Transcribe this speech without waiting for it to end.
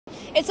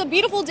It's a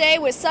beautiful day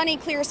with sunny,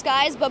 clear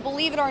skies, but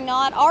believe it or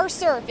not, our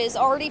surf is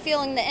already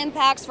feeling the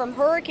impacts from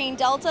Hurricane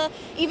Delta,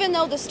 even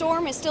though the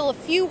storm is still a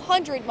few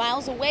hundred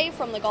miles away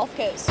from the Gulf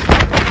Coast.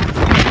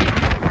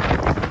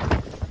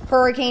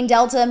 Hurricane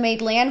Delta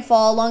made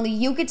landfall along the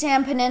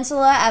Yucatan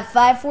Peninsula at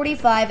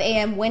 5:45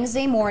 a.m.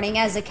 Wednesday morning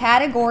as a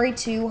Category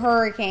 2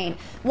 hurricane.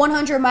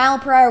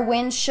 100-mile-per-hour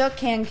winds shook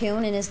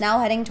Cancun and is now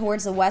heading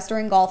towards the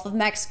western Gulf of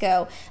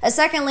Mexico. A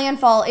second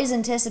landfall is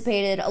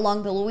anticipated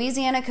along the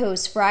Louisiana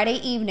coast Friday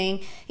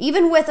evening.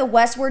 Even with a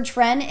westward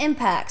trend,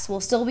 impacts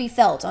will still be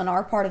felt on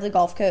our part of the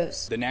Gulf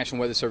Coast. The National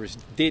Weather Service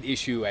did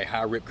issue a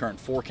high rip current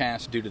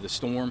forecast due to the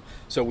storm,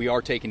 so we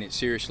are taking it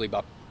seriously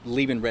by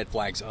leaving red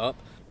flags up.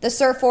 The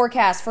surf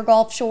forecast for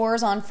Gulf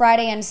shores on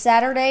Friday and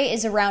Saturday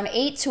is around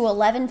 8 to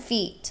 11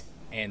 feet.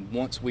 And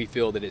once we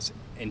feel that it's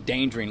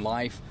endangering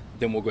life,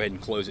 then we'll go ahead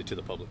and close it to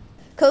the public.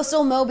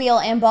 Coastal Mobile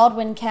and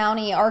Baldwin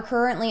County are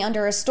currently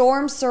under a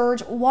storm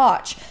surge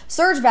watch.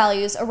 Surge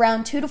values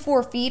around 2 to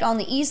 4 feet on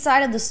the east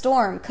side of the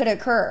storm could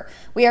occur.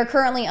 We are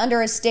currently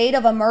under a state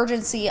of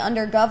emergency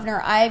under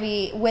Governor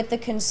Ivey with the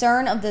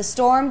concern of the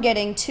storm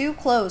getting too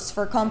close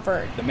for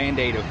comfort. The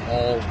mandate of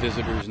all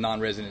visitors,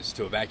 non-residents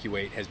to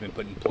evacuate has been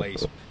put in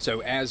place.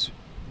 So as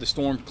the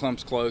storm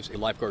comes close, the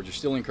lifeguards are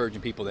still encouraging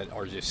people that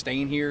are just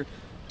staying here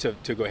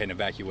to go ahead and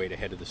evacuate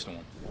ahead of the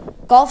storm.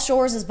 Gulf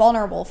Shores is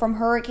vulnerable from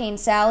Hurricane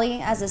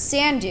Sally as the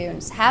sand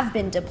dunes have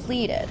been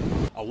depleted.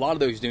 A lot of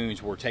those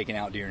dunes were taken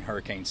out during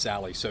Hurricane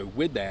Sally, so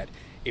with that,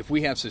 if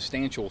we have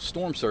substantial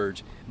storm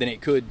surge, then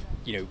it could,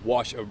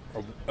 wash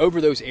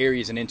over those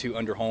areas and into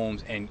under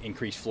homes and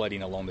increase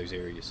flooding along those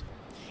areas.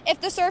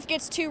 If the surf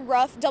gets too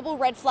rough, double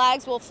red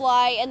flags will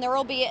fly and there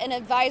will be an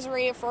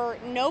advisory for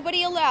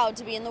nobody allowed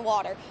to be in the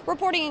water.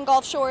 Reporting in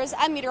Gulf Shores,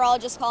 I'm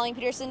meteorologist Colleen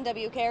Peterson,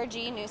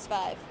 WKRG News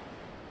 5.